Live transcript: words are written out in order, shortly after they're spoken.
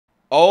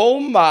Oh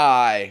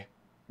my.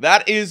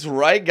 That is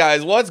right,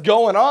 guys. What's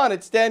going on?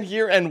 It's Dan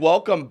here, and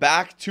welcome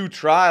back to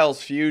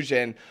Trials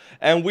Fusion.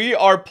 And we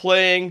are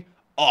playing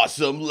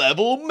Awesome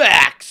Level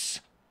Max.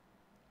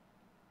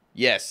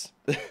 Yes.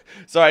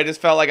 Sorry, I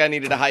just felt like I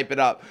needed to hype it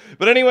up.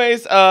 But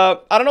anyways, I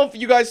don't know if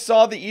you guys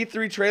saw the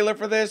E3 trailer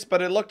for this,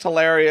 but it looked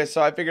hilarious,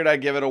 so I figured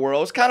I'd give it a whirl.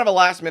 It was kind of a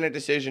last-minute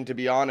decision, to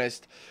be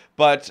honest.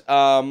 But,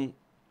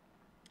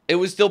 it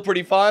was still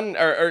pretty fun,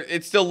 or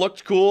it still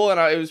looked cool, and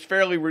it was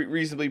fairly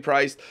reasonably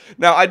priced.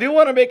 Now, I do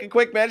want to make a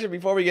quick mention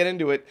before we get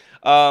into it,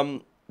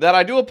 that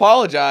I do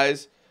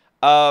apologize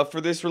for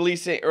this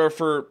releasing, or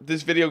for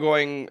this video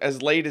going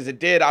as late as it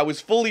did. I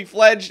was fully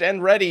fledged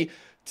and ready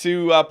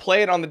to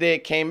play it on the day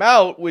it came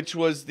out, which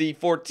was the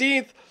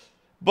 14th,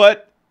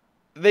 but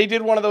they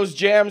did one of those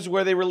jams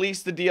where they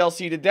released the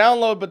DLC to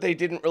download, but they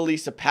didn't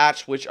release a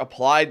patch which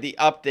applied the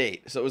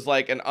update. So it was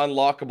like an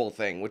unlockable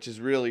thing, which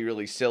is really,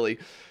 really silly.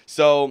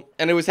 So,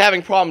 and it was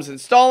having problems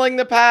installing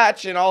the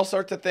patch and all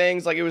sorts of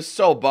things. Like, it was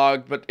so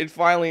bugged, but it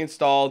finally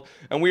installed,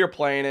 and we are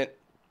playing it.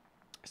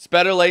 It's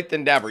better late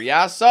than never,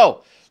 yeah?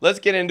 So, let's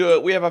get into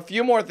it. We have a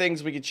few more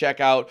things we could check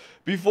out.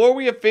 Before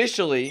we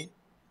officially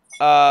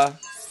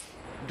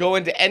go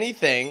into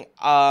anything,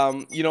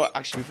 you know,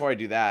 actually, before I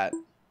do that,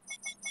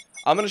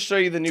 I'm going to show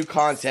you the new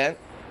content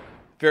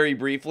very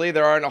briefly.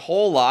 There aren't a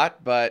whole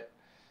lot, but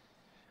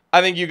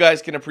I think you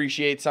guys can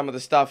appreciate some of the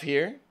stuff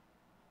here.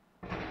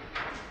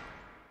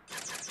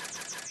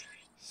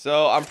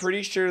 So, I'm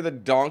pretty sure the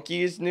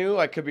donkey is new.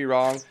 I could be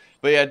wrong.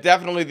 But yeah,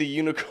 definitely the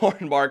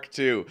unicorn Mark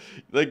II.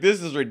 Like,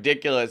 this is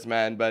ridiculous,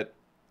 man. But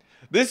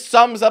this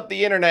sums up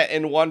the internet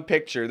in one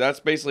picture. That's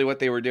basically what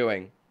they were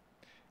doing.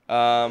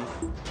 And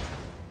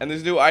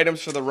there's new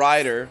items for the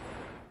rider,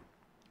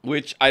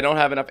 which I don't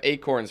have enough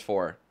acorns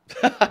for.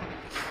 So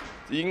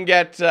you can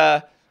get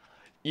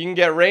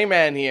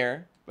Rayman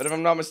here, but if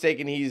I'm not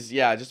mistaken, he's,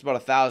 yeah, just about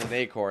 1,000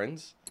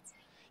 acorns.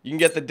 You can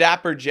get the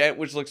Dapper Gent,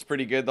 which looks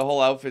pretty good. The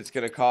whole outfit's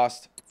gonna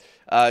cost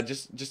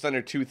just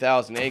under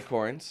 2,000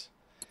 acorns.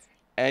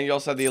 And you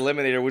also have the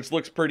Eliminator, which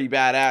looks pretty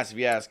badass if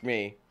you ask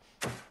me.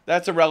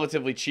 That's a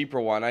relatively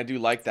cheaper one. I do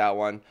like that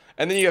one.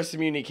 And then you have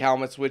some unique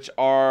helmets, which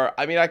are,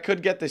 I mean, I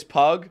could get this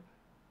pug,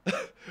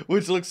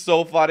 which looks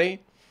so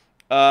funny.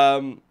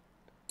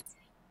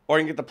 Or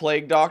you can get the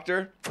Plague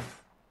Doctor.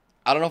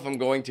 I don't know if I'm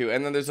going to.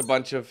 And then there's a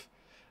bunch of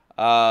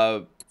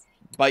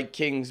Bike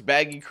King's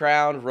Baggy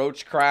Crown,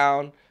 Roach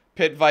Crown,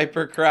 Pit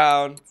Viper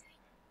Crown,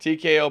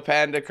 TKO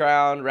Panda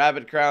Crown,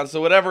 Rabbit Crown.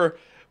 So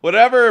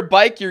whatever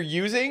bike you're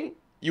using,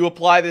 you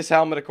apply this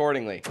helmet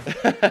accordingly.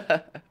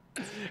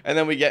 And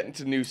then we get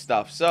into new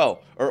stuff. So,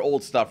 or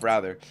old stuff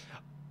rather.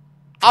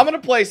 I'm gonna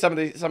play some of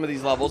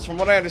these levels. From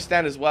what I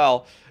understand as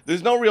well,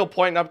 there's no real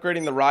point in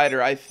upgrading the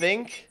rider. I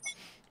think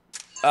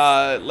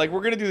like,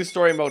 we're gonna do the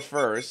story mode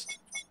first,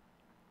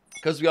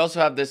 because we also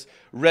have this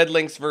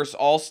RedLynx vs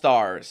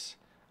All-Stars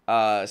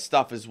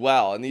stuff as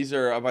well, and these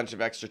are a bunch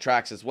of extra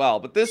tracks as well.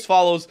 But this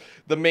follows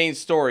the main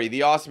story,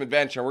 the awesome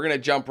adventure. We're gonna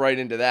jump right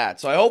into that.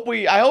 So I hope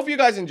you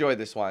guys enjoyed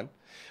this one.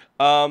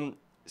 So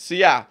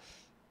yeah,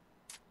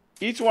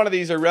 each one of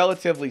these are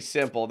relatively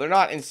simple. They're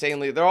not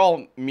insanely. They're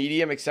all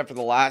medium except for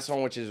the last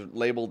one, which is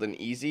labeled an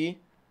easy.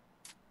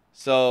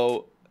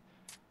 So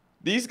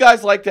these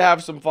guys like to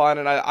have some fun,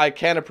 and I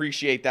can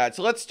appreciate that.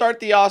 So let's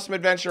start the awesome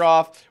adventure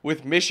off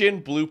with mission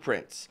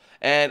blueprints.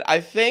 And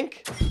I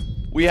think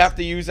we have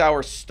to use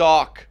our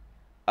stock.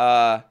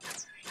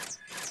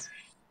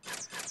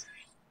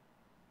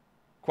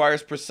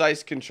 Requires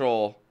precise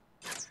control.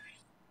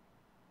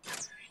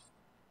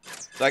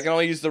 So I can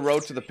only use the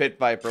road to the Pit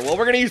Viper. Well,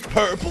 we're going to use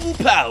purple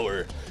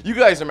power. You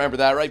guys remember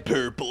that, right?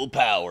 Purple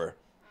power.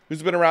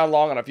 Who's been around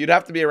long enough? You'd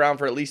have to be around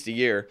for at least a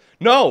year.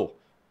 No!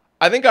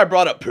 I think I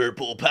brought up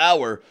purple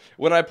power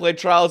when I played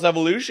Trials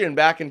Evolution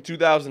back in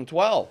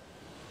 2012.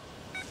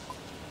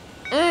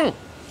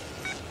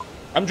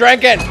 I'm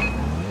drinking.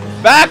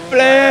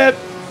 Backflip.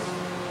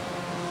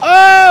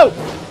 Oh!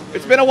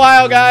 It's been a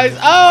while, guys. Oh,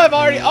 I've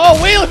already... Oh,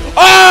 wheel...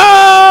 Oh!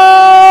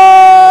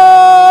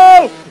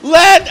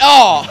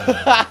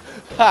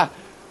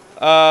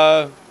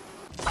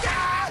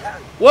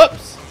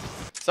 Whoops.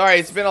 Sorry,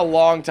 it's been a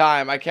long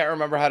time. I can't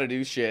remember how to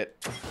do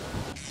shit.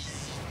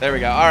 There we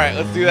go. Alright,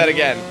 let's do that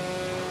again.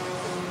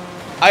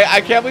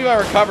 I can't believe I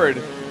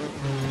recovered.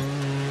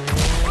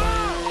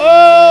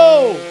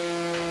 Oh!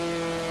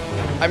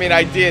 I mean,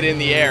 I did in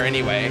the air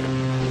anyway.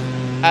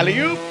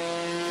 Alley-oop.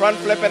 Front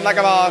flipping like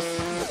a boss.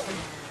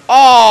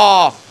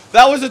 Oh!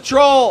 That was a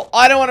troll.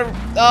 I don't want to...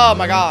 Oh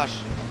my gosh.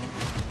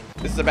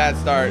 This is a bad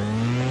start.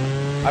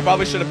 I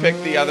probably should have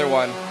picked the other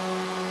one.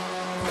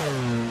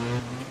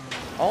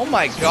 Oh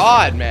my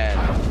god, man.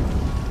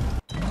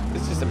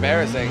 This is just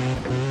embarrassing.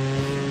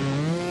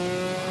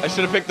 I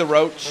should have picked the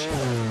roach.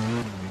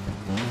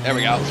 There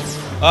we go.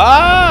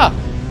 Ah!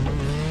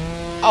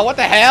 Oh, what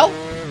the hell?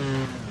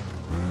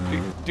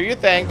 Do your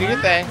thing, do your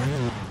thing.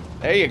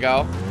 There you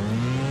go.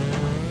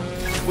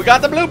 We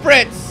got the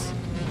blueprints.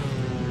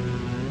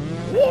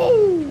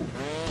 Woo!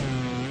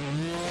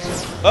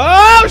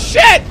 Oh,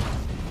 shit!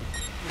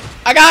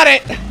 I got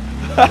it!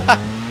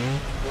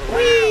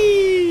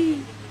 Whee!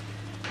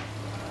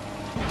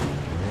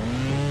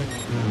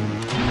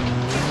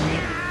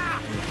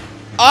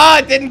 Oh,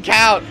 it didn't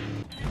count.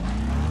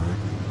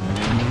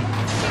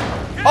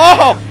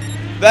 Oh,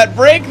 that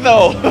break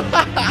though.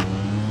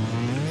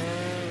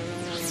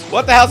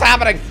 What the hell's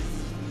happening?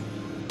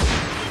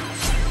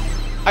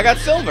 I got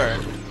silver.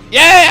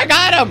 Yay, I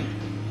got him.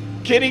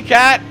 Kitty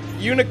cat,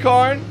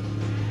 unicorn.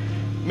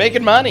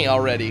 Making money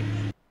already.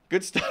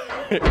 Good stuff.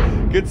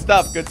 Good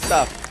stuff, good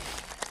stuff.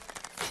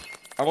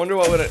 I wonder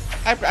what would it...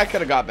 I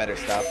could have got better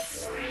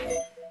stuff.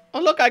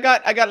 Oh look, I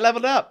got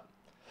leveled up.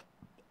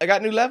 I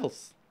got new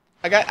levels.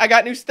 I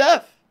got new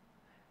stuff.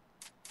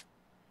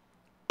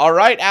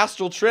 Alright,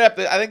 Astral Trip.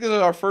 I think this is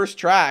our first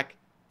track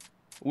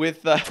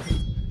with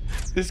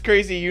this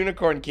crazy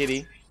unicorn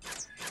kitty.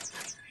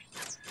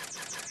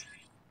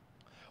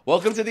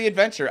 Welcome to the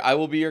adventure. I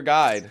will be your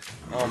guide.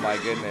 Oh my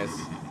goodness.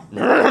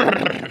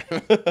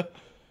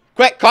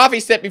 Quick, coffee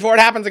sip before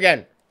it happens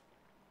again.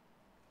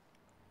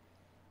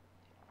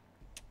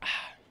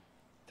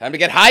 Time to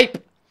get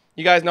hype.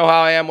 You guys know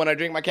how I am when I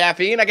drink my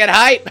caffeine. I get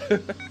hype.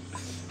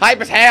 Hype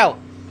as hell.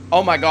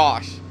 Oh my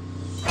gosh.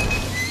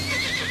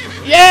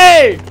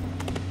 Yay!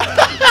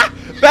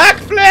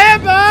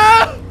 Backflip!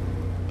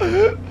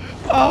 Oh!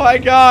 Oh my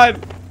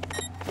god.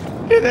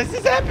 This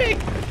is epic.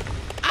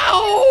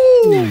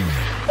 Ow!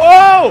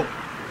 Oh!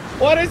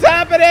 What is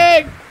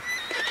happening?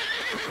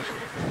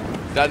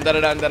 Dun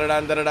dun dun dun dun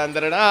dun dun dun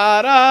dun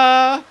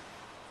dun.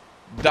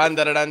 Dun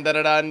dun dun dun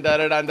dun dun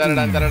dun dun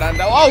dun dun dun.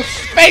 Oh,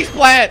 space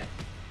plant!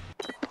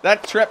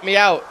 That tripped me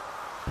out.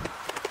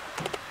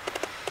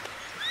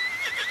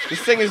 This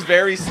thing is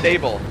very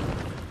stable.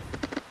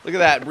 Look at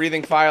that,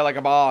 breathing fire like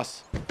a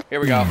boss. Here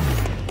we go.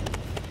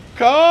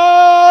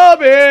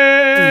 Kobe!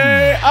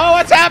 Oh,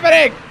 what's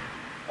happening?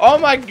 Oh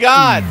my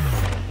god!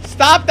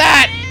 Stop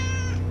that!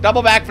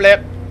 Double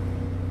backflip.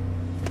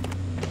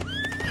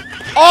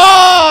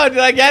 Oh, did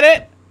I get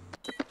it?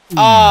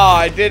 Oh,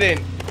 I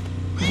didn't.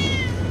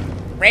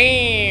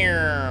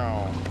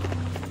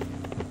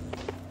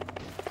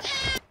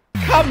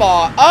 Come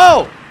on.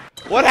 Oh,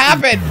 what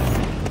happened?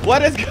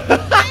 What is...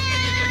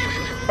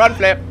 Front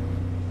flip.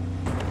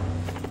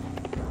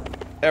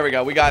 There we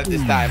go. We got it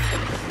this time.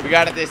 We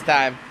got it this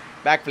time.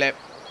 Back flip.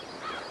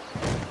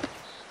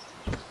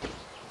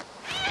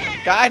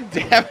 God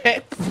damn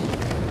it.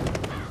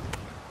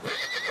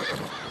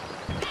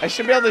 I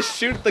should be able to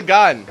shoot the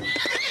gun.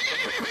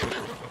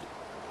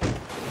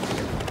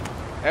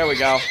 There we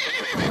go.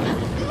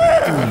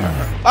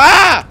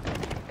 Ah!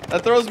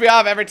 That throws me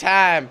off every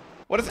time.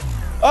 What is it?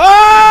 Oh!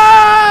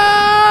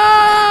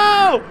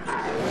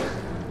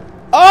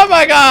 Oh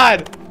my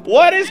god!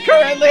 What is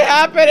currently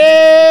happening?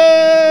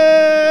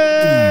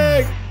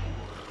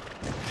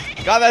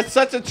 God, that's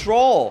such a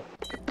troll.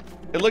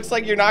 It looks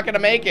like you're not gonna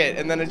make it,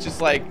 and then it's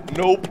just like,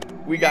 nope,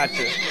 we got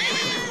you.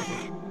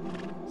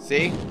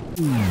 See?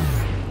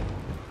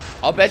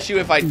 I'll bet you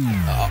if I...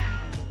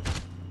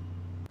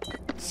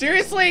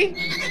 Seriously?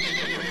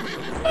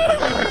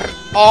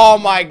 Oh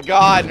my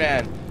god,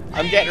 man.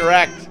 I'm getting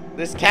wrecked.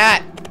 This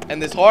cat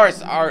and this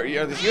horse are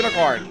this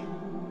unicorn.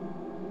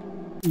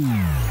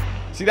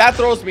 See, that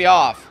throws me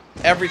off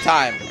every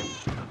time.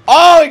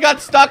 Oh, he got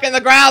stuck in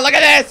the ground. Look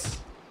at this.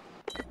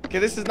 Okay,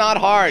 this is not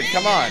hard.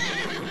 Come on.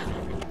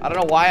 I don't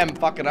know why I'm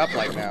fucking up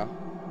like now.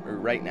 Or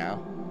right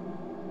now.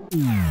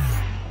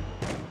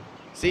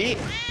 See?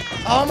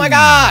 Oh my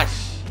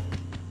gosh.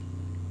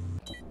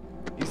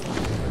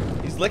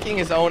 He's licking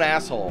his own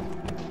asshole.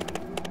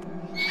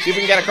 See if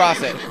we can get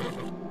across it.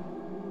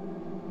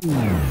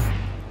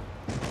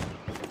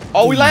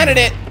 Oh, we landed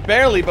it.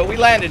 Barely, but we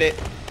landed it.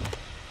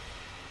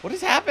 What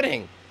is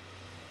happening?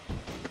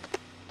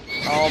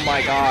 Oh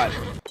my god.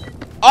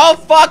 Oh,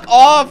 fuck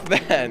off,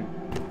 man.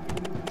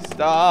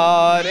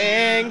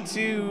 Starting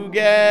to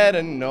get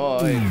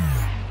annoyed.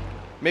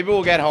 Maybe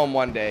we'll get home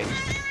one day.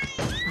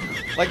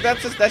 Like,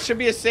 that's just, that should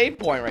be a save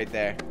point right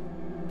there.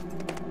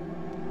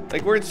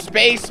 Like, we're in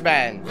space,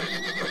 man.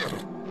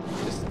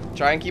 Just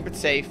try and keep it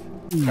safe.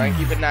 Try and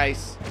keep it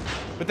nice.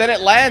 But then it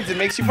lands and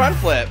makes you front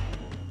flip.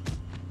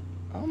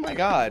 Oh my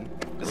god.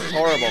 This is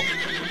horrible.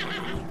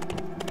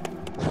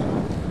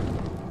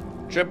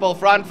 Triple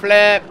front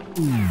flip.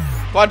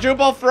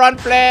 Quadruple front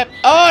flip.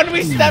 Oh, and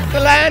we stepped the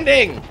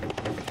landing.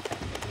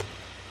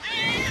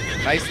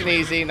 Nice and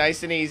easy.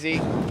 Nice and easy.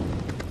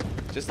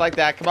 Just like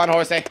that. Come on,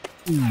 horsey.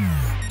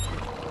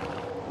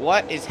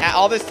 What is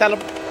all this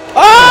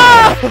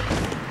Ah!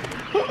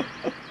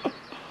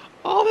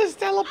 All this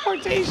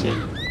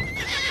teleportation.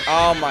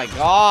 Oh my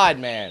god,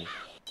 man.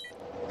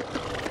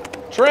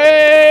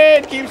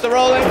 Train keeps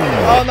rolling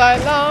all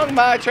night long.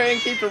 My train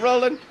keeps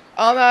rolling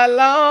all night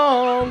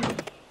long.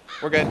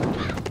 We're good.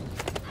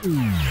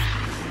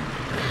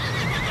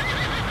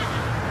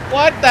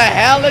 What the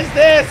hell is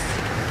this?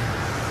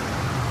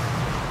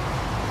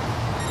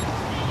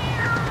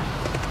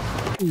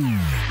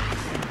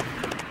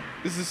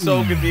 This is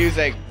so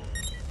confusing.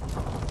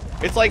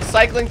 It's like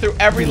cycling through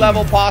every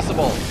level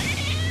possible.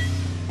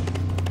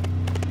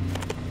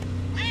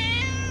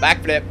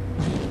 Backflip.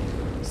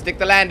 Stick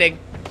the landing.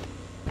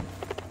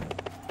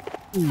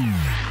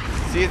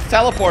 See, it's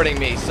teleporting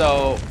me,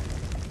 so...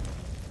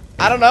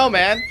 I don't know,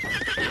 man.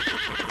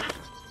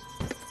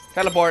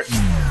 Teleport.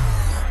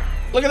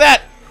 Look at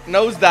that!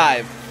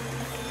 Nosedive.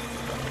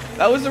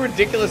 That was a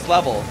ridiculous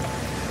level.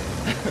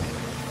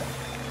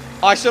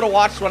 Oh, I should have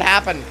watched what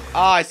happened.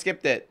 Oh, I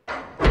skipped it.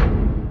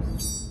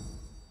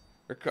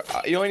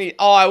 You only need...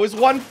 Oh, I was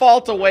one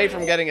fault away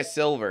from getting a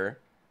silver.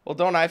 Well,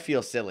 don't I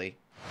feel silly?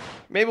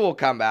 Maybe we'll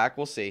come back.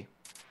 We'll see.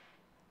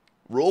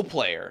 Role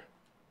player.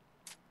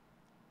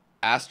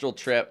 Astral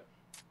trip.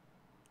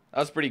 That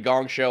was pretty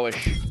gong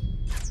showish.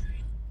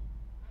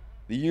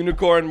 The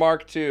Unicorn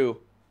Mark II.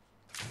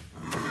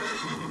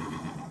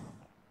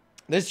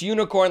 This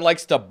unicorn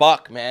likes to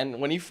buck, man.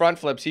 When he front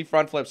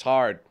flips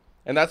hard.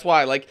 And that's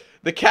why, like,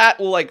 the cat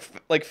will,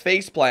 like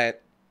face plant.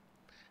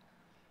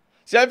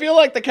 See, I feel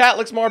like the cat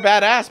looks more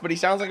badass, but he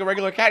sounds like a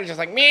regular cat. He's just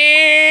like,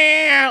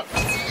 meow.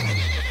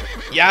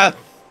 Yeah.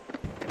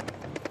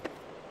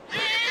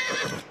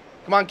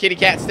 Come on, kitty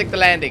cat, stick the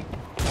landing.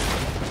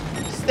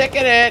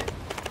 Sticking it.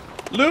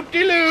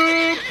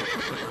 Loop-de-loop.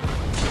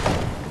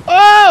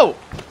 Oh!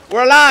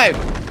 We're alive.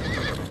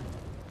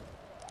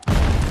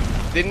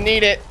 Didn't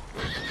need it.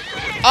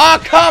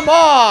 Oh, come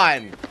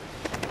on!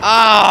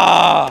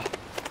 Ah!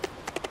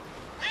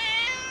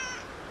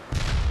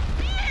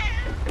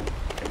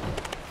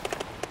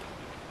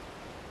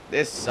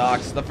 This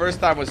sucks. The first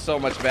time was so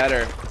much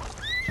better.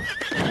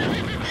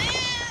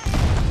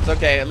 It's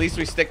okay. At least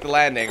we stick the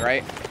landing,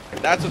 right?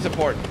 That's what's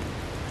important.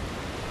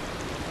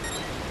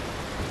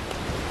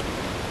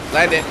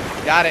 Land it.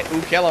 Got it.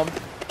 Ooh, kill him.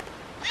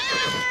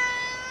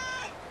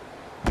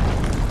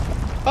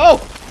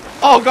 Oh!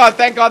 Oh god,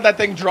 thank god that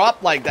thing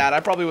dropped like that. I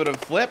probably would have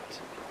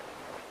flipped.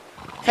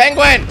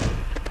 Penguin!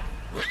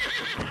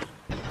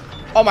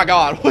 Oh my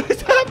god, what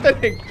is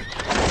happening?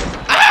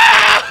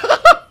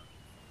 Ah!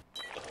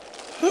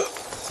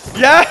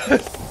 Yes!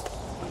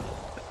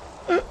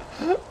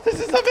 This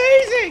is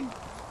amazing!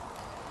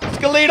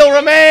 Skeletal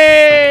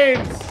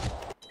remains!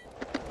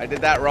 I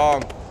did that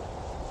wrong.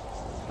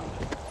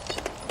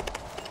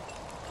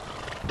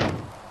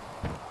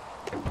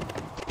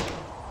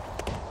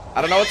 I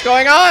don't know what's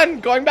going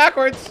on. Going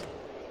backwards.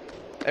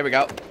 There we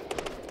go.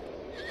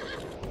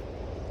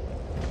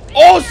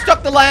 Oh,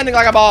 stuck the landing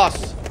like a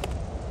boss.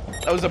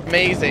 That was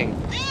amazing.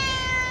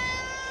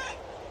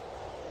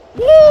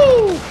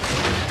 Woo!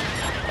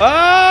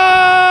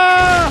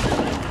 Ah!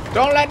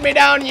 Don't let me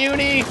down,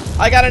 Uni.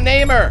 I gotta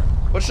name her.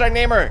 What should I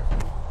name her?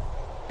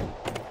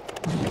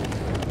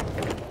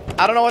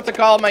 I don't know what to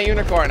call my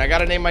unicorn. I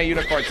gotta name my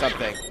unicorn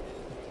something.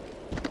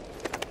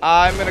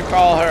 I'm gonna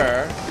call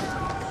her...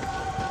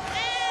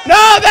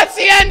 No, that's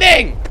the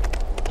ending!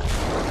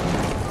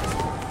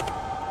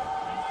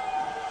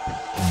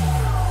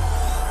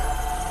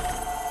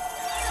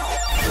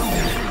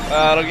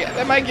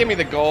 That might give me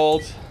the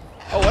gold.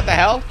 Oh, what the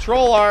hell?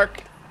 Troll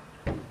arc.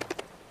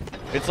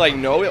 It's like,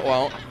 no, it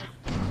won't.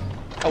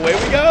 Away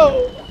we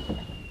go.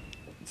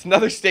 It's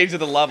another stage of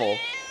the level.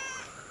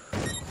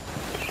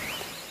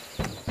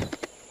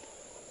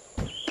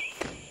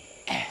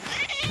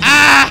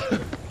 Ah!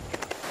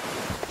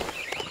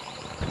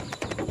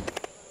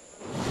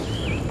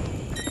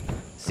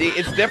 See,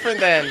 it's different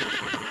than...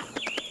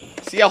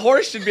 See, a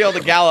horse should be able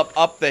to gallop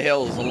up the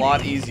hills a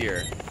lot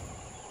easier,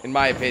 in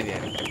my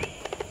opinion.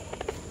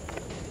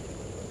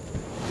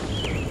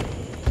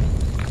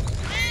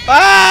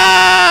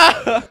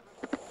 Ah!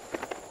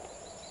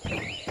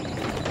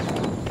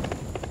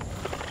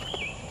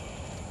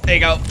 There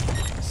you go.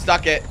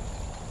 Stuck it.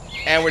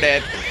 And we're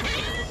dead.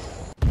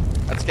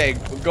 That's okay.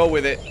 We'll go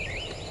with it.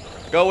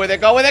 Go with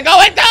it, go with it, go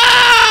with it!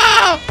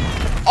 Ah!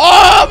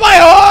 Oh, my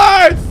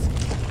horse!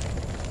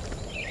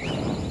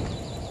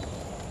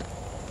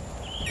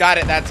 Got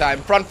it that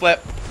time. Front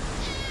flip.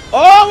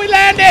 Oh, we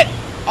landed!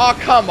 Oh,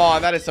 come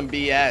on. That is some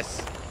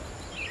BS.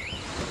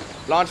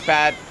 Launch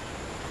pad.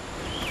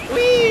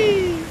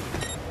 Whee!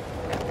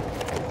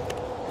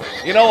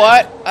 You know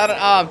what?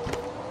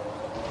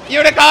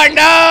 Unicorn,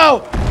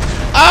 no!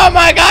 Oh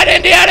my god,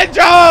 Indiana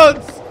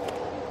Jones!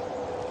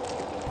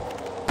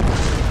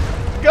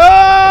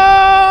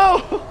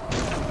 Go!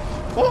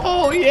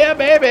 Oh, yeah,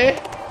 baby.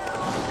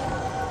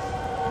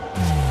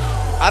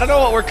 I don't know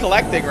what we're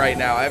collecting right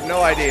now. I have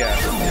no idea.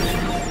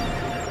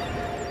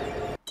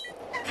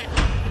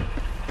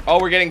 Oh,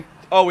 we're getting...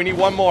 Oh, we need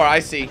one more. I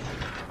see.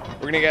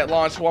 We're gonna get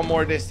launched one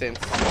more distance.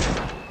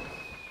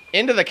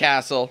 Into the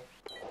castle.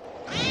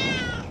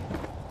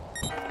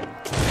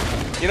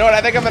 You know what?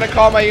 I think I'm gonna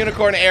call my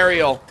unicorn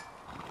Ariel.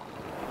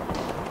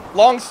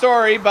 Long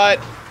story, but...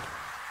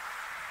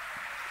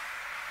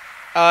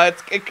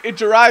 it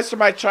derives from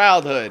my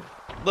childhood.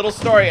 Little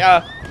story.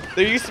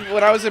 There used to be...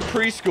 When I was in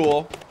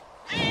preschool...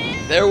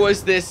 There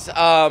was this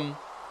one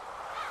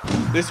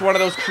of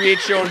those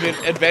create your own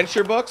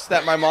adventure books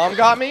that my mom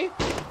got me,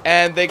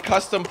 and they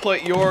custom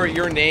put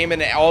your name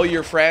and all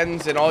your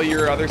friends and all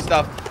your other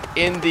stuff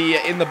in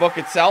the book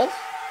itself.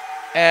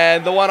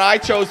 And the one I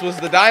chose was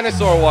the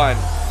dinosaur one,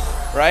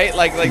 right?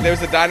 Like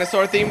there's a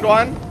dinosaur themed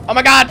one. Oh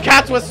my god,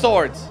 cats with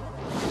swords.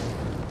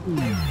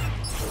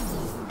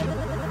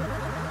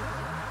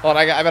 Hold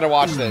on, I better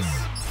watch this.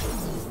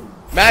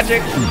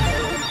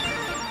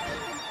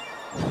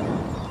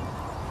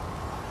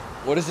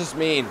 What does this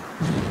mean?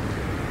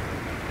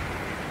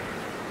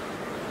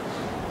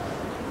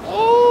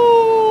 Oh!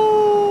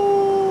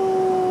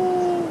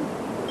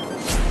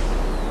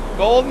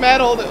 Gold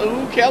medal.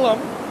 Ooh, kill him.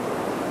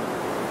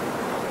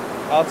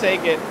 I'll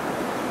take it.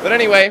 But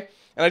anyway,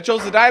 and I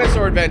chose the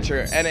dinosaur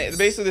adventure. And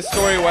basically the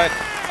story went,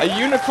 a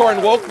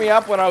unicorn woke me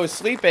up when I was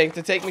sleeping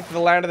to take me to the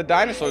land of the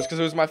dinosaurs because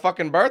it was my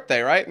fucking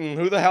birthday, right? And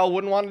who the hell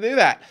wouldn't want to do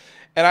that?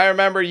 And I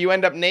remember you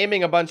end up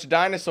naming a bunch of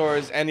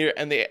dinosaurs, and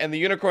the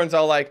unicorn's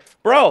all like,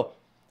 bro.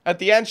 At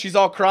the end, she's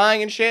all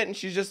crying and shit, and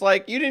she's just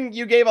like,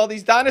 you gave all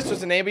these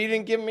dinosaurs a name, but you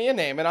didn't give me a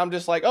name. And I'm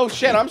just like, oh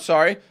shit, I'm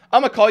sorry.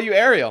 I'm gonna call you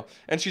Ariel.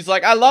 And she's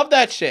like, I love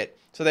that shit.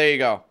 So there you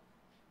go.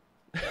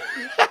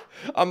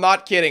 I'm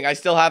not kidding. I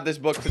still have this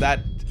book to that.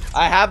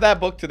 I have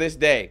that book to this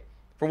day.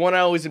 For when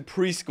I was in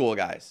preschool,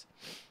 guys.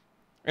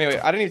 Anyway,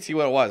 I didn't even see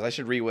what it was. I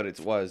should read what it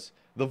was.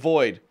 The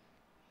Void.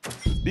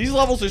 These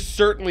levels are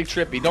certainly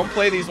trippy. Don't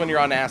play these when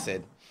you're on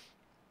acid.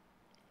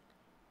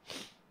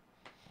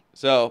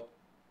 So,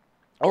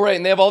 alright,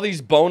 and they have all these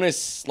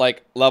bonus,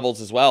 like, levels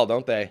as well,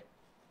 don't they?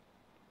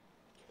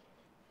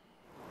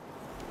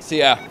 So,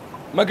 yeah.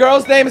 My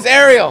girl's name is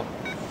Ariel.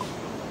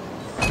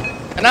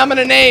 And I'm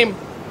gonna name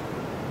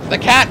the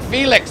cat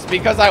Felix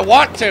because I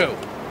want to.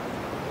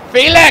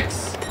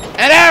 Felix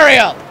and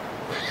Ariel.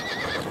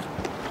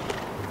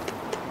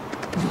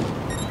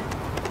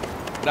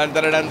 Dun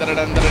dun dun dun dun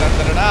dun dun dun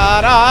dun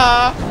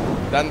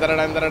dun dun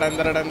dun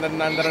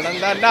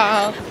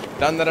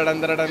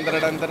dun dun dun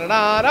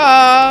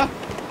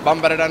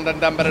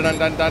dun dun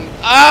dun dun.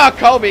 Ah,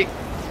 Kobe.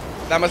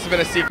 That must have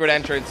been a secret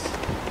entrance.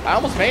 I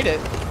almost made it.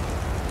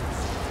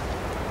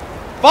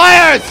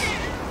 Fires!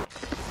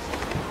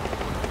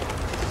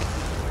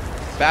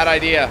 Bad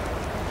idea.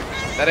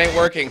 That ain't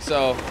working,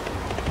 so.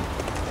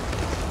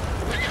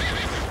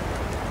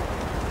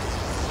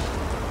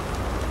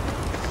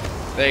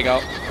 There you go.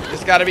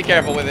 Just gotta be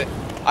careful with it.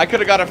 I could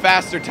have got a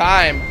faster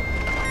time.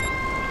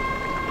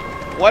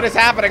 What is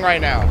happening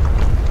right now?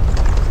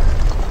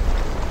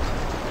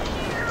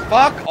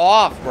 Fuck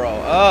off, bro.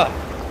 Ugh.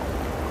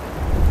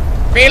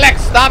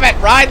 Felix, stop it.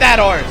 Ride that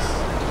horse.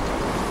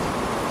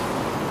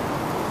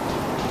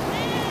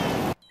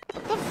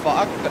 What the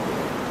fuck?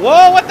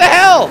 Whoa, what the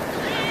hell?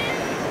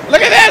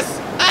 Look at this.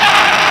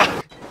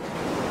 Ah!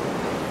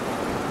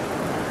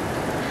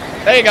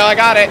 There you go. I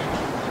got it.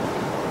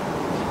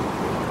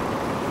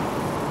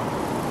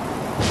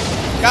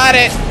 Got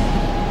it.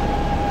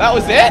 That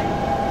was it?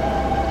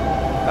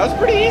 That was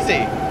pretty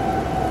easy.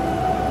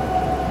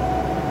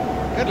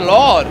 Good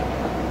lord.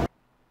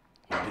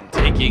 I've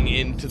been taking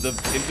into the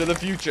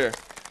future.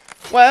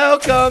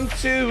 Welcome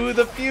to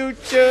the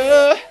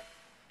future.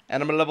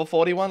 And I'm at level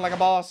 41 like a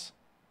boss.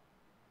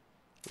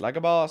 Like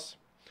a boss.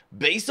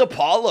 Base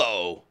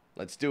Apollo.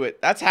 Let's do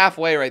it. That's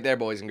halfway right there,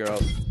 boys and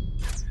girls.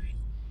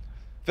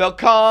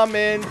 Welcome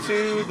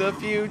into the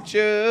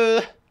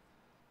future.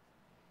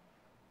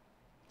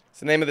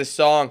 The name of this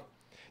song.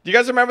 Do you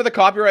guys remember the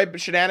copyright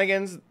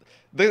shenanigans?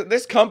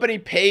 This company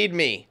paid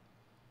me.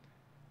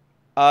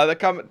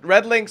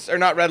 RedLynx, or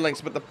not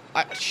RedLynx, but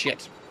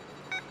shit.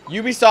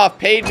 Ubisoft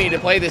paid me to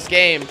play this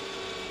game,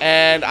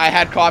 and I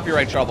had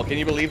copyright trouble. Can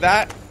you believe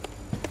that?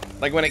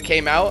 Like when it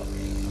came out,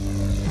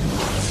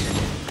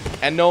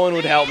 and no one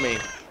would help me.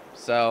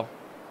 So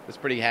it's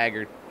pretty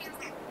haggard.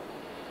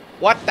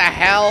 What the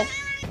hell?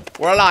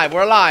 We're alive.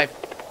 We're alive.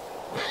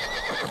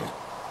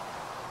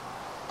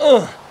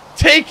 Ugh.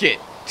 Take it!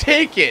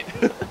 Take it!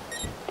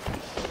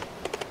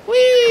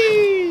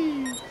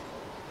 Whee!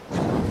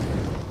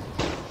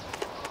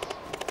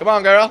 Come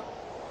on, girl.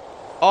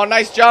 Oh,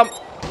 nice jump.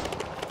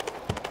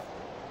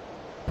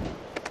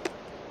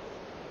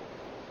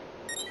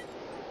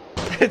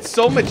 It's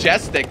so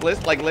majestic.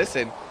 Like,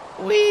 listen.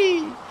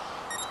 Whee!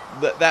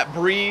 That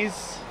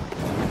breeze.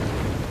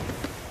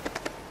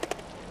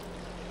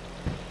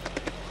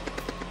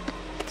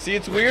 See,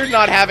 it's weird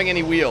not having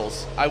any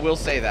wheels. I will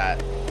say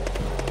that.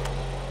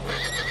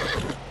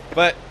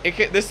 But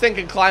this thing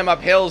can climb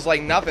up hills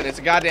like nothing. It's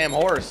a goddamn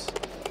horse.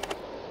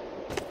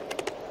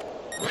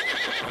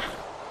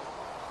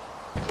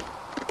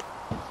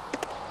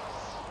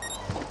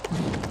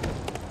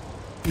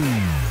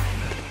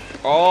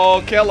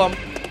 Oh, kill him.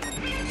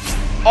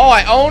 Oh,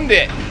 I owned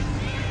it.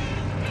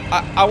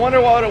 I wonder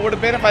what it would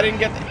have been if I didn't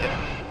get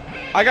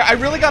I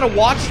really gotta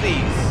watch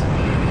these.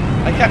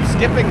 I kept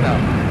skipping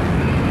them.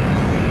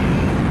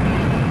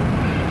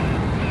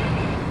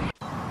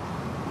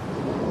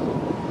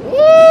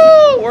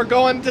 We're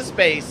going to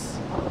space.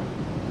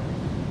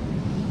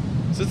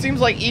 So it seems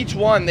like each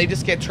one, they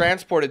just get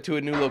transported to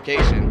a new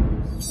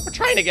location. We're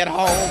trying to get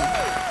home.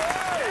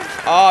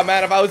 Oh,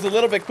 man, if I was a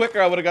little bit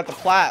quicker, I would have got the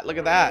plat. Look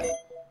at that.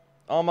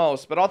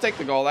 Almost. But I'll take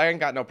the gold. I ain't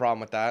got no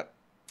problem with that.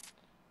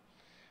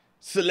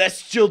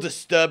 Celestial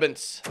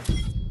disturbance.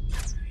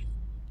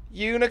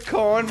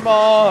 Unicorn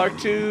Mark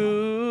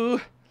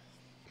 2.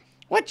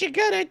 What you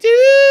gonna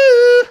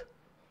do?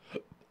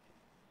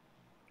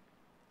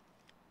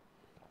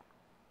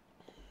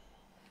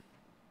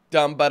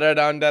 Dum ba da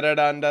dun da da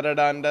dun da da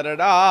dun da da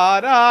da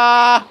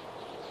da.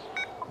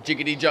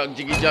 Jiggity jug,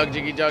 jiggy jug,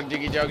 jiggy jug,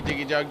 jiggy jug,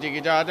 jiggy jug,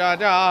 jiggy ja ja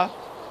ja.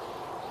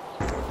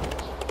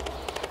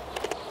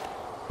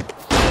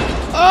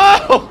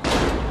 Oh!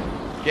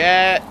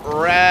 Get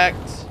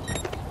wrecked.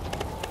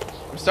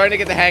 I'm starting to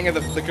get the hang of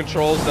the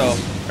controls though.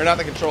 Or not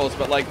the controls,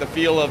 but like the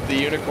feel of the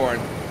unicorn.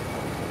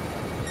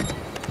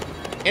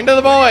 Into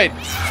the void!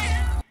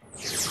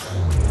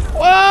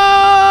 Whoa!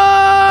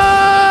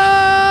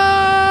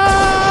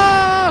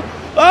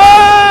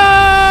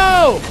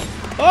 Oh!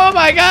 Oh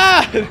my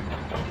god!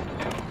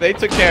 They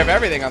took care of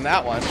everything on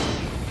that one.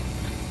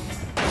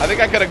 I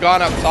think I could have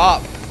gone up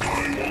top.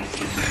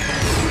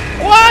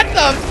 What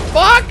the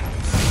fuck?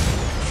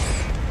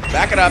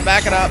 Back it up,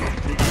 back it up.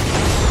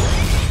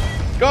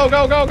 Go,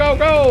 go, go, go,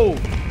 go!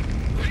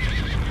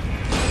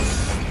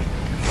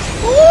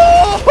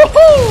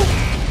 Woo-hoo-hoo!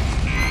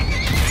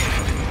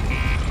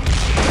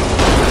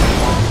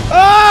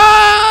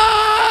 Ah!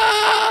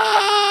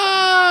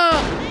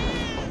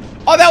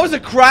 Oh, that was a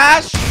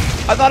crash?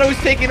 I thought it was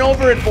taking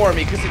over it for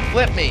me because it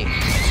flipped me.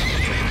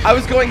 I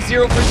was going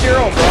 0 for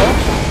 0, bro.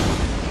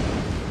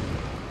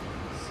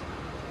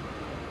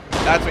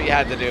 That's what you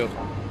had to do.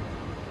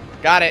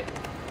 Got it.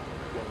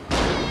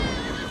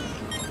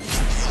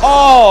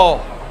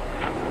 Oh!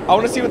 I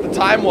want to see what the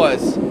time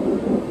was.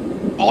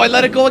 Oh, I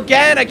let it go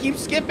again. I keep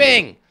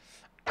skipping.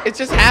 It's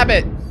just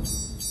habit.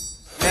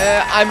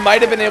 I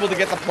might have been able to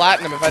get the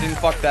platinum if I didn't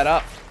fuck that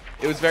up.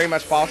 It was very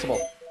much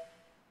possible.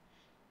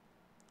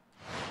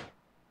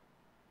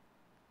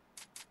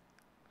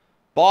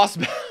 Boss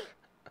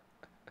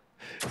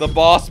the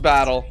boss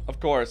battle, of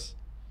course.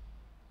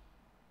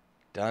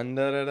 Dun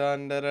da da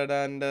dun da da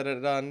dun da da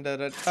dun da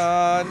da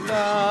dun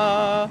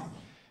da.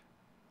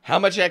 How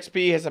much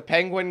XP has a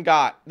penguin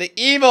got? The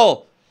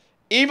evil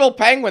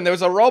penguin. There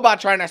was a robot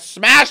trying to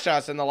smash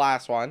us in the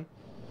last one.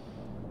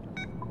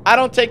 I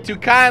don't take too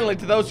kindly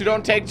to those who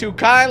don't take too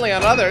kindly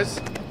on others.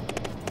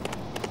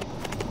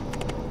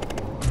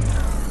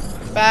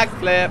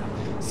 Backflip.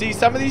 See,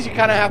 some of these you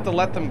kind of have to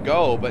let them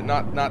go, but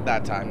not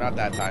that time. Not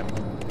that time.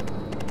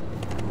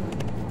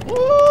 Woo!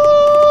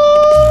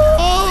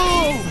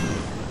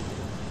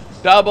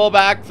 Double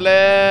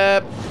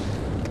backflip.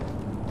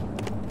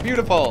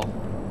 Beautiful.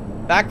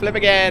 Backflip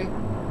again.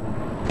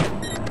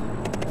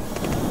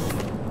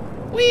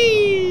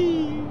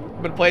 Whee!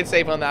 But play it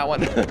safe on that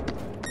one.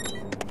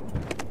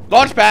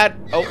 Launch pad.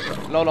 Oh,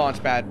 no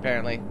launch pad,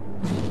 apparently.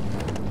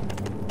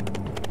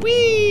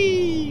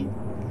 Whee!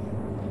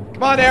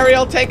 Come on,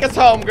 Ariel, take us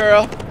home,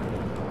 girl.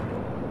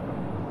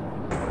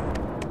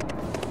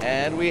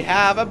 And we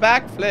have a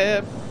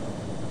backflip.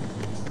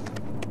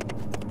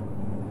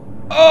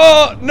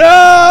 Oh, no!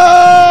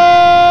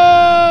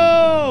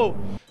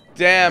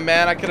 Damn,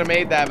 man, I could have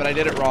made that, but I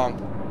did it wrong.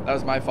 That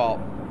was my fault.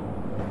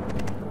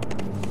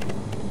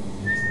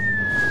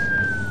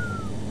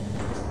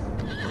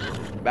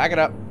 Back it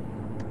up.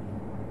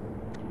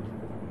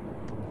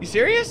 You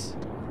serious?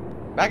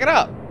 Back it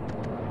up.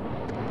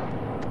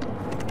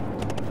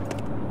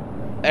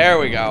 There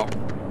we go.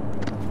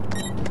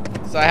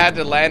 So I had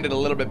to land it a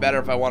little bit better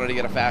if I wanted to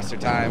get a faster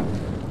time.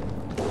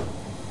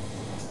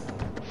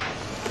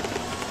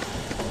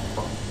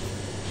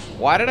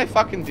 Why did I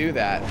fucking do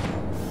that?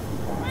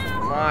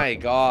 My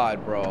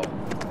god, bro.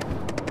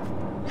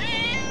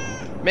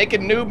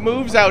 Making noob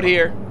moves out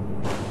here.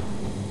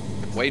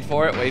 Wait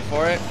for it, wait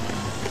for it.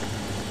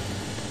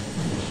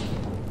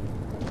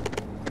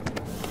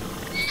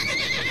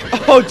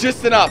 Oh,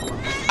 just enough.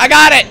 I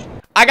got it!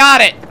 I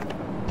got it!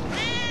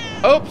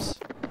 Oops.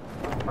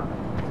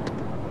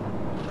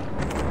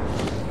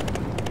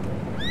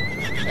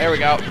 There we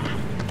go.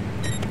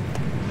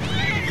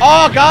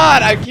 Oh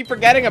god, I keep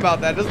forgetting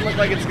about that. It doesn't look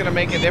like it's gonna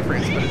make a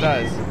difference, but it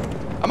does.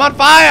 I'm on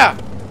fire!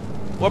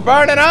 We're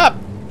burning up!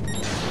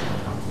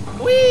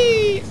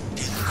 Whee!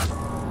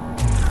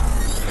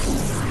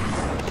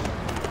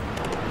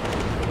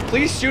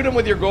 Please shoot him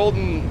with your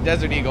golden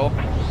Desert Eagle.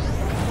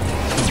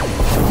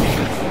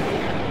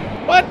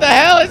 What the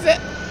hell is it?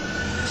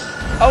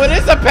 Oh, it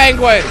is a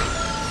penguin!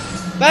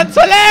 That's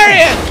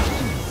hilarious!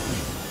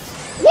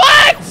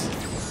 What?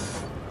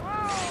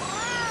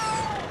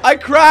 I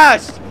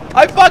crashed!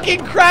 I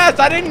fucking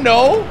crashed! I didn't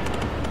know!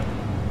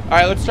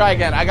 Alright, let's try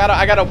again. I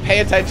gotta pay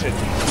attention.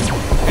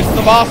 It's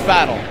the boss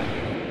battle.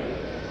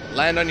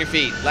 Land on your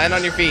feet. Land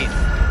on your feet.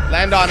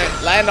 Land on it.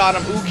 Land on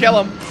him. Ooh,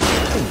 kill him.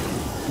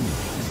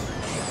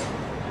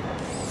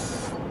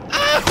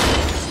 Ah!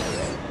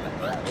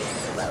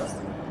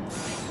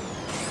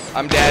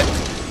 I'm dead.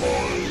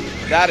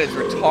 That is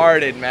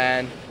retarded,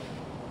 man.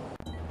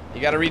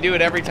 You gotta redo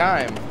it every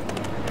time.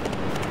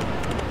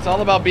 It's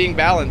all about being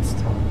balanced.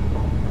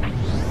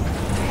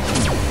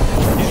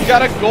 He's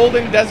got a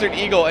golden Desert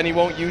Eagle and he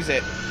won't use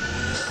it.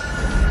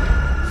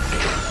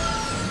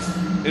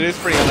 It is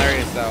pretty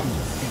hilarious, though.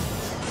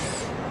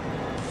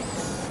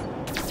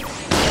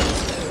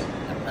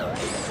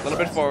 A little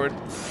bit forward.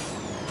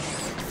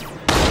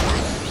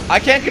 I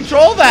can't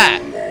control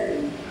that!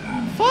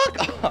 Fuck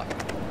off!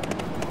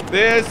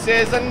 This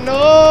is annoying!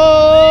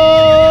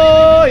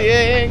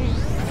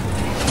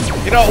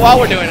 You know, while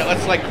we're doing it,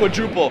 let's like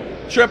quadruple,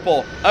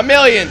 triple, a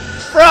million,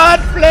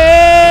 Front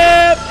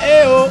flip!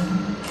 Ew!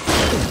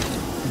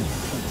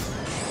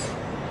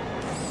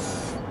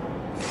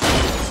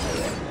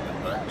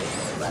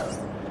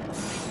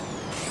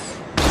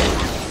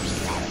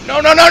 No,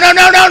 no, no, no,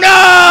 no, no,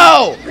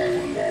 no!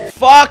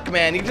 Fuck,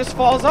 man, he just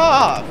falls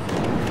off.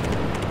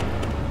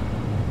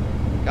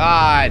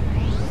 God.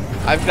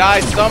 I've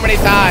died so many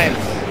times.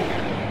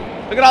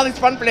 Look at all these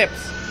front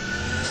flips.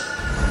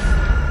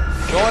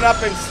 Going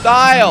up in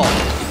style.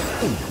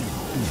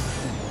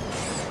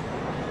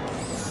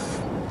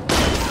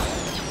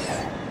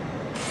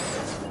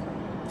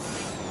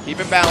 Keep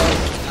it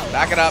balanced.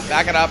 Back it up,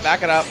 back it up,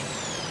 back it up.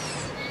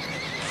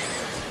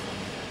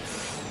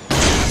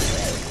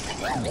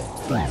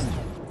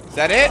 Is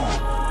that it?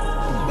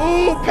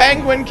 Ooh,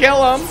 penguin,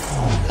 kill him.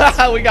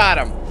 We got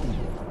him.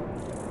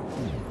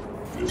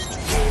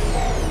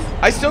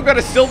 I still got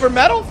a silver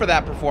medal for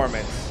that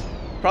performance.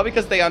 Probably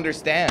because they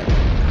understand.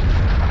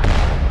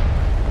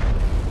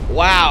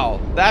 Wow,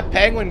 that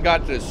penguin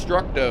got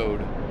destructoed.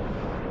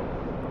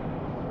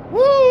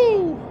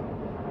 Woo!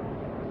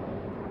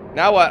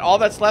 Now what? All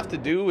that's left to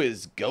do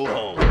is go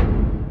home.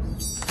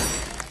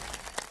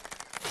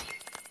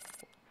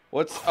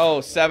 What's...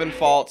 Oh, 7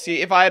 fault.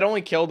 See, if I had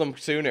only killed him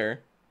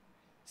sooner.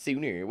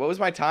 What was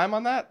my time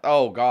on that?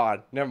 Oh,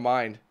 God. Never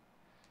mind.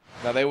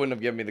 No, they wouldn't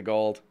have given me the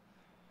gold.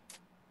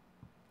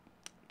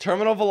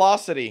 Terminal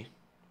velocity.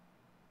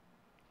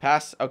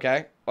 Pass.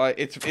 Okay. Well,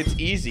 it's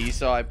easy,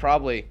 so I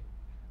probably...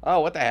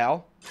 Oh, what the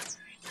hell?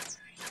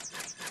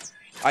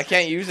 I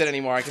can't use it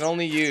anymore. I can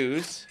only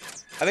use...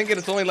 I think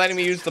it's only letting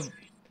me use the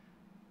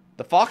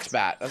Fox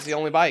Bat. That's the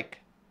only bike.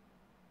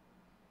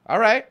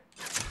 Alright.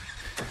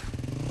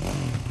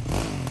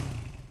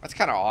 That's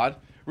kind of odd.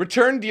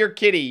 Return dear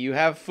kitty. You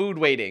have food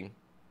waiting.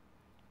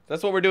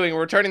 That's what we're doing.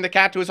 We're returning the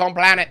cat to his home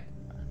planet.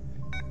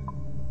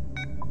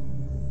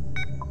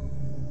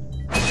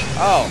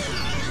 Oh.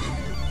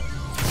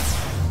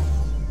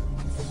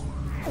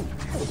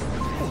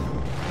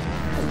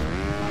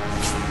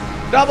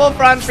 Double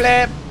front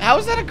flip. How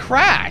is that a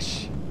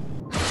crash?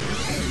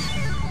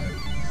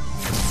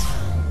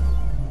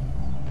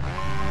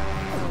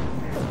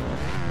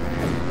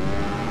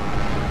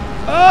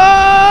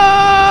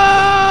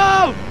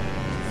 Oh!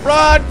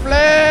 Front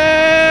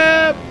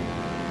flip!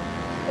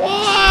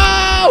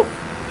 Whoa!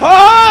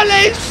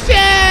 Holy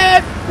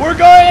shit! We're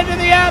going into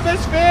the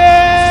atmosphere!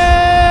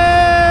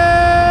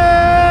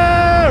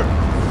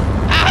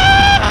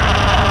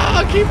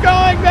 Ah! Keep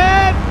going,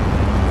 man!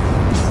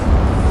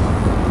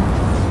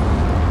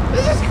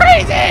 This is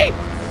crazy!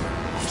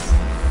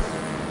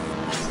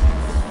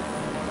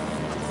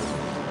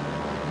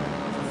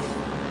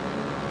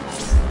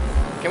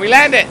 Can we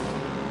land it?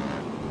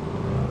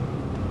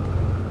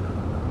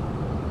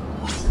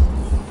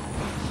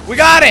 We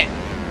got it!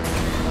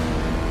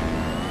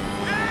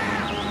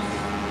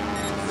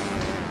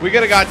 We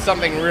could have got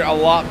something a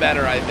lot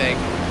better, I think.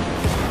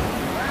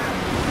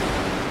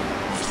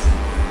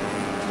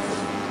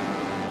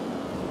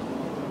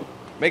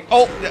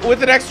 Oh,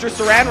 with an extra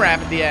saran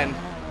wrap at the end.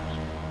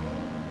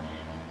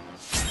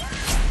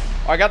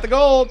 Oh, I got the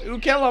gold. Ooh,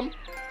 kill him.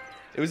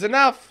 It was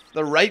enough.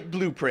 The right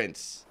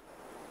blueprints.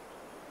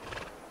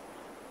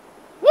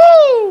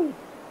 Woo!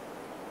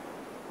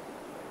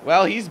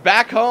 Well, he's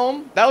back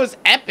home. That was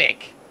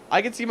epic.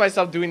 I could see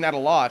myself doing that a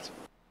lot.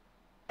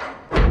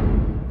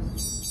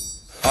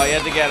 Oh, you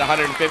had to get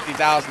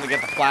 150,000 to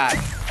get the flag.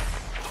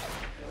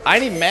 I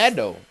ain't even mad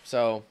though,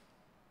 so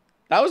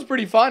that was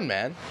pretty fun,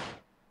 man.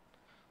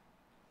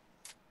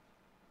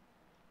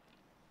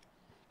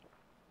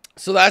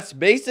 So that's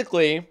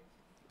basically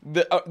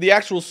the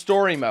actual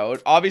story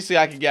mode. Obviously,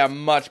 I could get a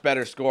much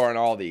better score on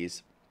all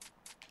these.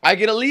 I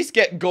could at least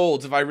get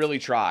golds if I really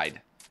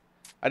tried.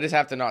 I just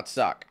have to not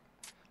suck.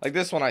 Like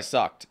this one, I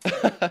sucked.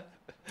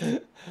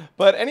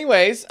 But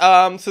anyways,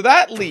 so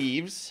that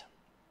leaves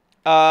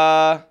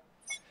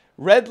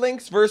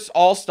RedLynx versus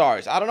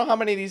All-Stars. I don't know how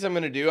many of these I'm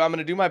going to do. I'm going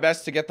to do my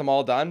best to get them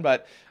all done.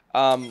 But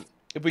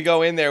if we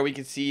go in there, we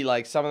can see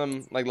like some of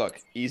them. Like,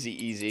 look, easy,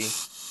 easy,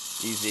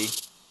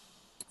 easy.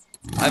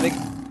 I think,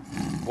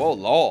 whoa,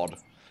 Lord.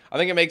 I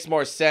think it makes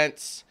more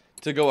sense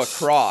to go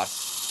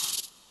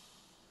across.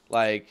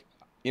 Like,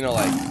 you know,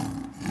 like,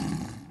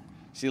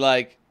 see,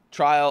 like,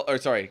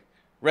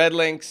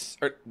 RedLynx,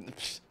 or,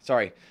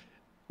 sorry,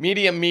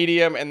 medium,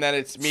 medium, and then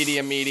it's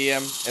medium,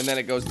 medium, and then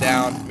it goes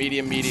down,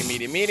 medium, medium,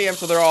 medium, medium,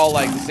 so they're all,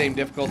 like, the same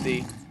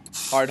difficulty,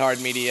 hard, hard,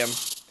 medium.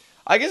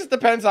 I guess it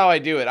depends how I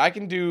do it. I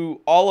can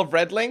do all of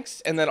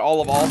RedLynx, and then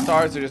all of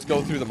All-Stars, or just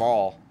go through them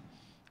all.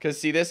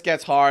 Because, see, this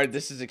gets hard,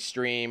 this is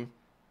extreme,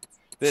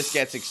 this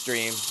gets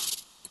extreme.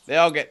 They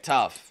all get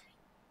tough.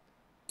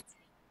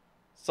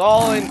 It's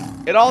all in,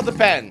 it all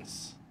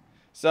depends.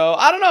 So,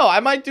 I don't know. I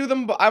might do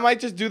them. I might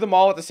just do them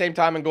all at the same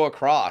time and go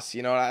across.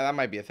 You know, that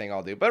might be a thing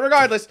I'll do. But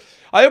regardless,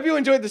 I hope you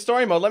enjoyed the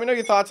story mode. Let me know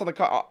your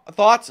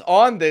thoughts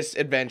on this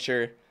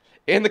adventure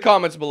in the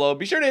comments below.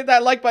 Be sure to hit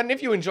that like button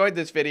if you enjoyed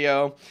this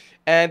video.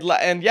 And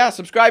yeah,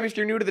 subscribe if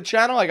you're new to the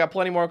channel. I got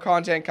plenty more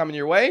content coming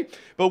your way.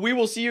 But we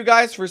will see you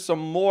guys for some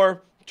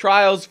more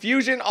Trials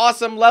Fusion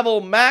Awesome Level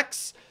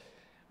Max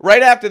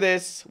right after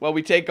this, well,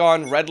 we take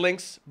on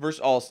RedLynx versus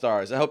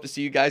All-Stars. I hope to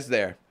see you guys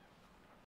there.